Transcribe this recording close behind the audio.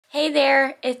Hey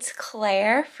there, it's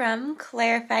Claire from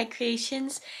Clarify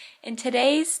Creations, and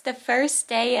today's the first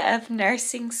day of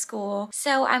nursing school.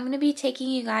 So I'm going to be taking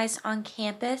you guys on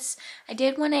campus. I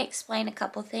did want to explain a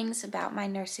couple things about my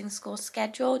nursing school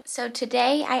schedule. So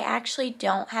today I actually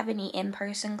don't have any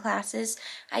in-person classes.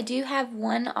 I do have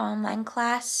one online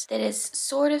class that is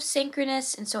sort of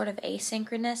synchronous and sort of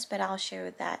asynchronous, but I'll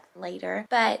share that later.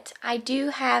 But I do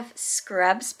have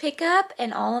scrubs pickup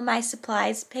and all of my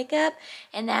supplies pickup,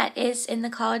 and that is in the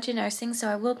College of Nursing, so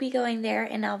I will be going there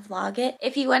and I'll vlog it.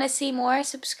 If you want to see more,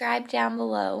 subscribe down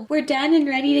below. We're done and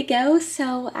ready to go,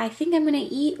 so I think I'm gonna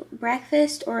eat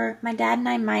breakfast, or my dad and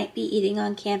I might be eating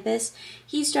on campus.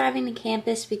 He's driving to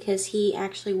campus because he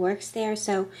actually works there,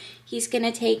 so he's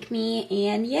gonna take me,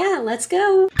 and yeah, let's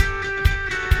go.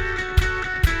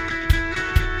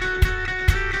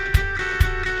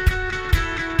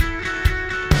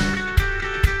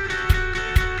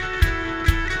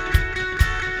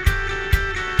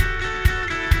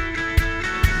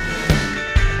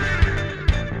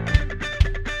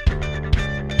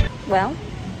 Well,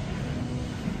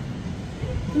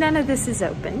 none of this is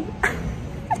open.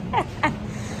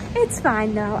 It's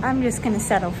fine though. I'm just gonna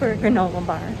settle for a granola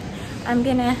bar. I'm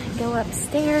gonna go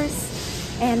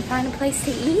upstairs and find a place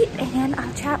to eat, and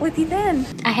I'll chat with you then.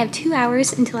 I have 2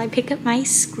 hours until I pick up my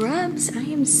scrubs. I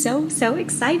am so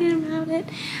excited about it.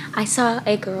 I saw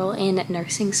a girl in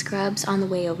nursing scrubs on the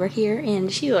way over here and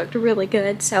she looked really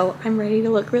good, so I'm ready to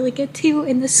look really good too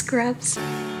in the scrubs.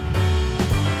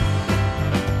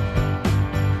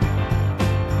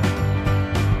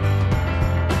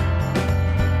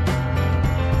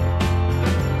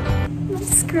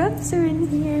 Scrubs are in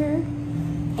here,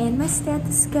 and my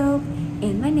stethoscope,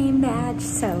 and my name badge,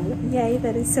 so yay,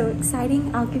 that is so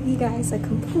exciting. I'll give you guys a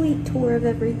complete tour of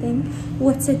everything,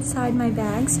 what's inside my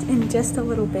bags in just a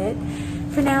little bit.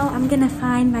 For now, I'm gonna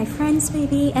find my friends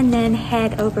maybe, and then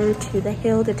head over to the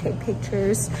hill to take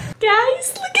pictures.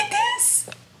 Guys, look at this!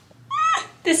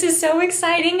 This is so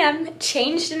exciting. I'm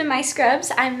changed into my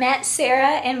scrubs. I met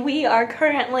Sarah, and we are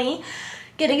currently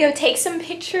gonna go take some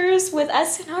pictures with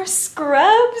us in our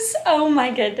scrubs. Oh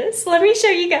my goodness. Let me show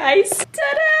you guys.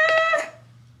 Ta-da!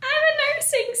 I'm a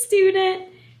nursing student.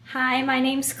 Hi, my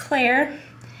name's Claire.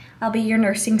 I'll be your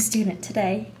nursing student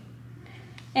today.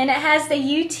 And it has the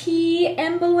UT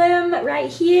emblem right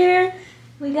here.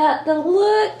 We got the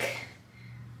look.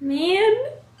 Man.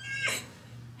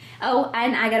 Oh,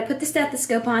 and I gotta put the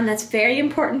stethoscope on. That's a very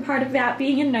important part about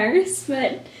being a nurse.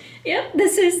 But yep,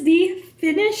 this is the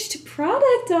finished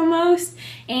product almost,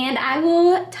 and I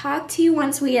will talk to you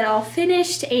once we get all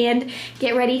finished and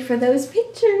get ready for those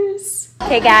pictures.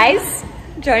 Okay guys,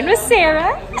 join with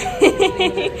Sarah.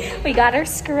 We got our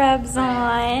scrubs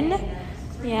on.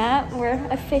 Yeah, we're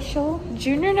official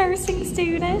junior nursing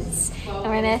students, and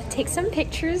we're gonna take some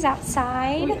pictures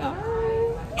outside. We are.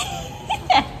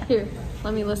 Here,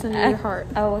 let me listen to your heart.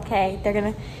 Oh, okay. They're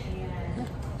gonna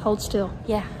hold still.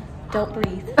 Yeah, don't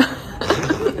breathe.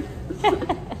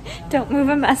 Don't move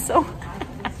a muscle.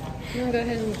 You wanna go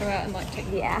ahead and go out and like take.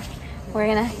 Yeah, we're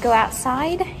gonna go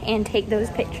outside and take those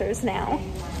pictures now.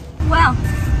 Well,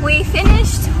 we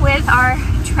finished with our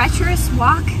treacherous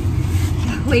walk.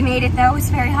 We made it though. It's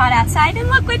very hot outside, and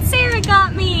look what Sarah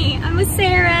got me. I'm with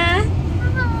Sarah.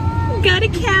 Got a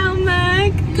cow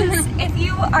mug. Because if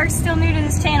you are still new to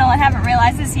this channel and haven't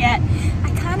realized this yet,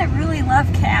 I kind of really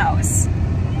love cows.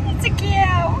 It's a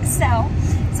cow, so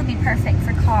this will be perfect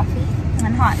for coffee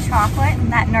and hot chocolate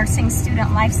and that nursing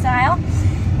student lifestyle.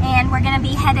 And we're gonna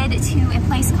be headed to a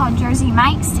place called Jersey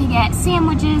Mike's to get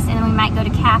sandwiches, and then we might go to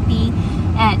Cappy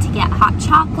to get hot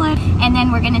chocolate. And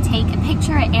then we're gonna take a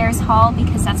picture at Ayers Hall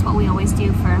because that's what we always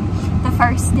do for the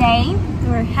first day.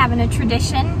 We're having a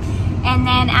tradition. And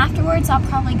then afterwards, I'll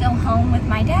probably go home with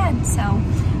my dad. So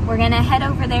we're gonna head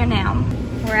over there now.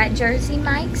 We're at Jersey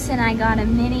Mike's, and I got a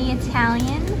mini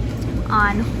Italian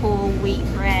on whole wheat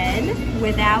bread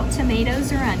without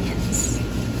tomatoes or onions.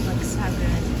 Looks so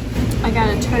good. I got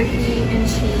a turkey and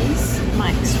cheese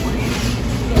Mike's brand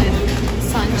with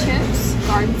sun chips,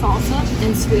 garden salsa,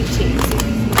 and sweet cheese.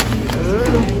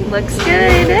 Ooh, looks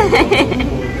good.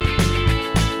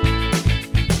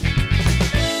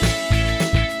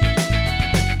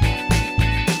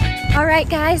 All right,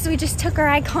 guys, we just took our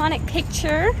iconic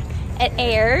picture at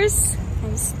Ayers.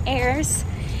 There's Ayers.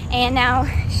 And now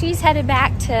she's headed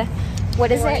back to, what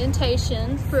is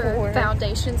orientation for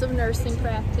Foundations of Nursing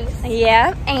Practice.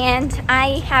 Yeah, and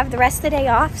I have the rest of the day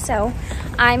off, so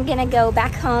I'm gonna go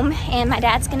back home, and my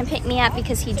dad's gonna pick me up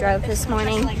because he drove this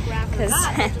morning.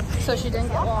 So she didn't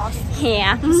get lost.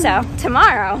 Yeah, so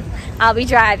tomorrow I'll be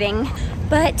driving.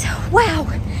 But wow,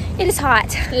 It is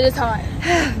hot. It is hot.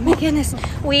 Oh my goodness.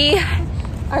 We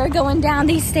are going down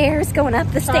these stairs, going up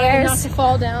the Trying not stairs. to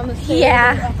fall down the stairs.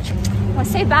 Yeah. Want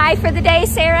to say bye for the day,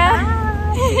 Sarah?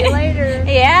 Bye. See you later.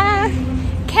 Yeah.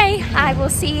 Okay, I will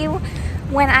see you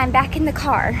when I'm back in the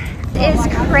car. It's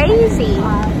crazy.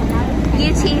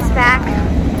 UT's back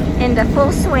into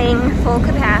full swing, full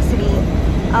capacity.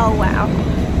 Oh wow.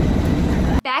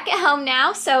 Back at home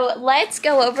now, so let's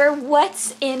go over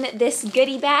what's in this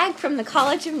goodie bag from the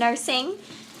College of Nursing.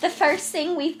 The first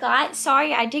thing we've got,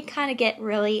 sorry, I did kind of get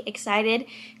really excited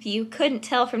if you couldn't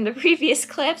tell from the previous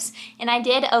clips, and I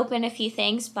did open a few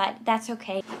things, but that's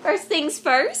okay. First things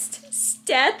first,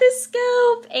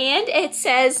 stethoscope, and it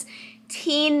says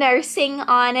teen nursing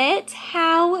on it.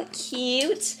 How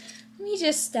cute. Let me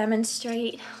just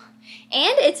demonstrate.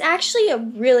 And it's actually a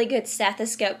really good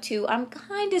stethoscope too. I'm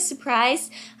kind of surprised.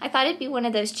 I thought it'd be one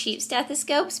of those cheap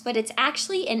stethoscopes, but it's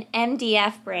actually an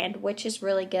MDF brand, which is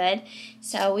really good.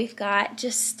 So we've got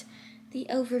just the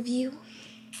overview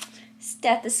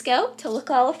stethoscope to look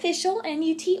all official and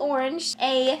UT orange.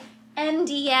 A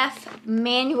MDF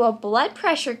manual blood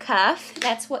pressure cuff.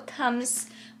 That's what comes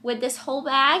with this whole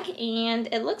bag, and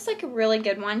it looks like a really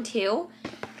good one too.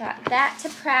 Got that to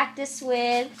practice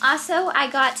with. Also,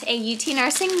 I got a UT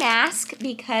nursing mask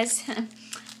because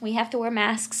we have to wear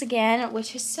masks again,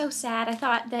 which is so sad. I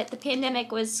thought that the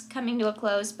pandemic was coming to a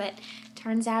close, but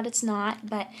turns out it's not.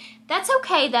 But that's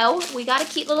okay though. We got a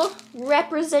cute little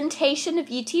representation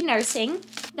of UT nursing.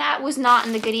 That was not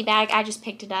in the goodie bag. I just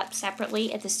picked it up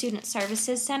separately at the Student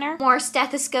Services Center. More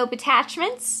stethoscope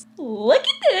attachments. Look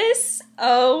at this.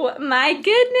 Oh my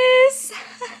goodness.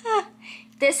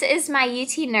 This is my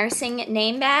UT nursing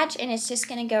name badge, and it's just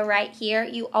going to go right here.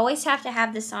 You always have to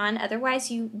have this on,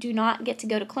 otherwise you do not get to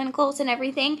go to clinicals and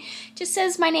everything. Just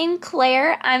says my name,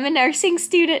 Claire. I'm a nursing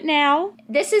student now.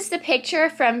 This is the picture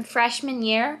from freshman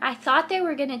year. I thought they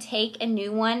were going to take a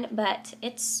new one, but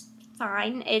it's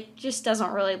fine. It just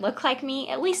doesn't really look like me.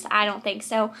 At least I don't think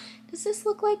so. Does this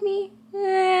look like me?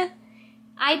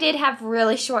 I did have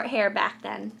really short hair back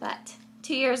then, but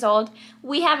 2 years old.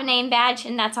 We have a name badge,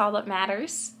 and that's all that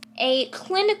matters. A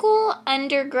clinical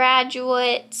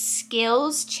undergraduate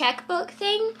skills checkbook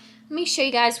thing. Let me show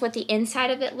you guys what the inside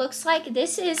of it looks like.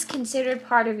 This is considered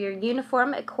part of your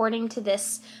uniform according to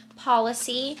this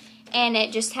policy, and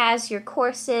it just has your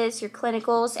courses, your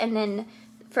clinicals, and then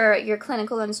for your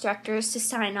clinical instructors to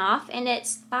sign off, and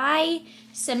it's by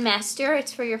semester.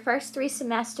 It's for your first 3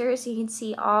 semesters. You can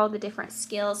see all the different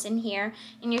skills in here,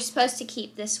 and you're supposed to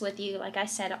keep this with you, like I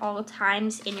said, all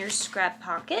times in your scrub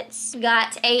pockets. We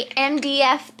got a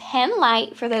MDF pen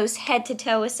light for those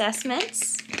head-to-toe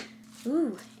assessments.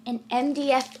 Ooh, an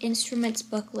MDF instruments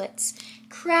booklets,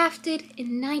 crafted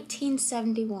in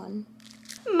 1971.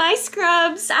 My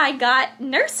scrubs, I got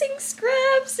nursing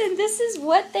scrubs, and this is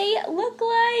what they look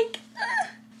like.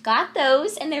 Got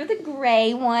those, and they're the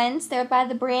gray ones. They're by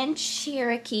the brand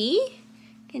Cherokee. You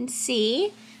can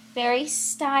see, very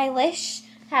stylish.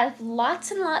 Have lots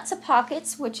and lots of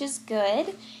pockets, which is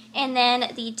good. And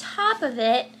then the top of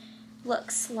it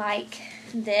looks like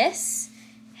this.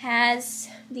 Has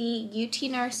the UT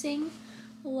Nursing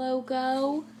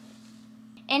logo.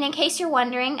 And in case you're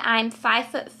wondering, I'm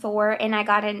 5'4", and I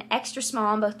got an extra small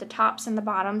on both the tops and the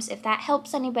bottoms. If that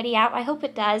helps anybody out, I hope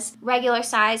it does. Regular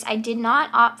size. I did not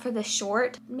opt for the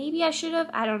short. Maybe I should have,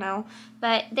 I don't know.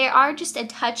 But they are just a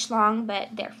touch long, but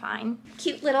they're fine.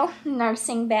 Cute little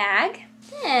nursing bag.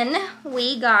 Then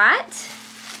we got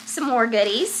some more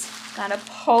goodies. Got a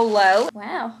polo.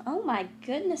 Wow, oh my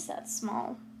goodness, that's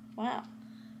small. Wow.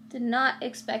 Did not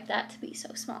expect that to be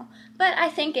so small. But I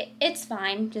think it's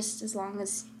fine, just as long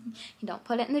as you don't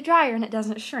put it in the dryer and it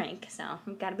doesn't shrink. So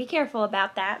we've got to be careful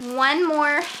about that. One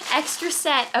more extra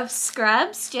set of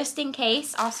scrubs, just in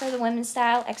case. Also the women's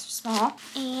style, extra small.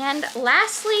 And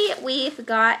lastly, we've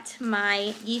got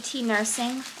my UT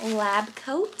Nursing lab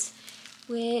coat,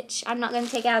 which I'm not going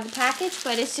to take out of the package,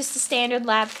 but it's just a standard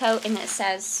lab coat, and it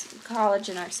says College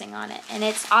of Nursing on it. And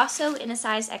it's also in a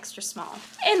size extra small.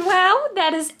 And wow,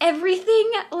 that is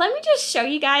everything. Let me just show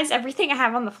you guys everything I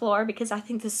have on the floor, because I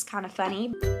think this is kind of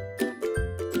funny.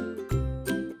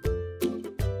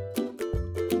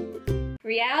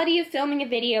 Reality of filming a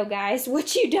video, guys.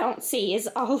 What you don't see is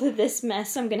all of this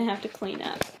mess I'm gonna have to clean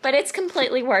up. But it's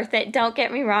completely worth it, don't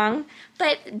get me wrong.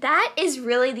 But that is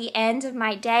really the end of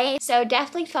my day. So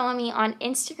definitely follow me on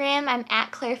Instagram. I'm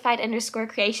at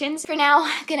clarified_creations. For now,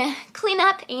 I'm gonna clean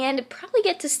up and probably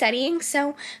get to studying.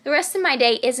 So the rest of my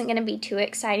day isn't gonna be too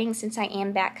exciting since I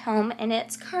am back home, and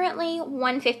it's currently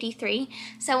 1:53.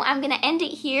 So I'm gonna end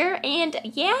it here, and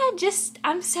yeah,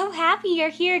 I'm so happy you're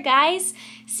here, guys.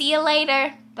 See you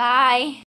later. Bye.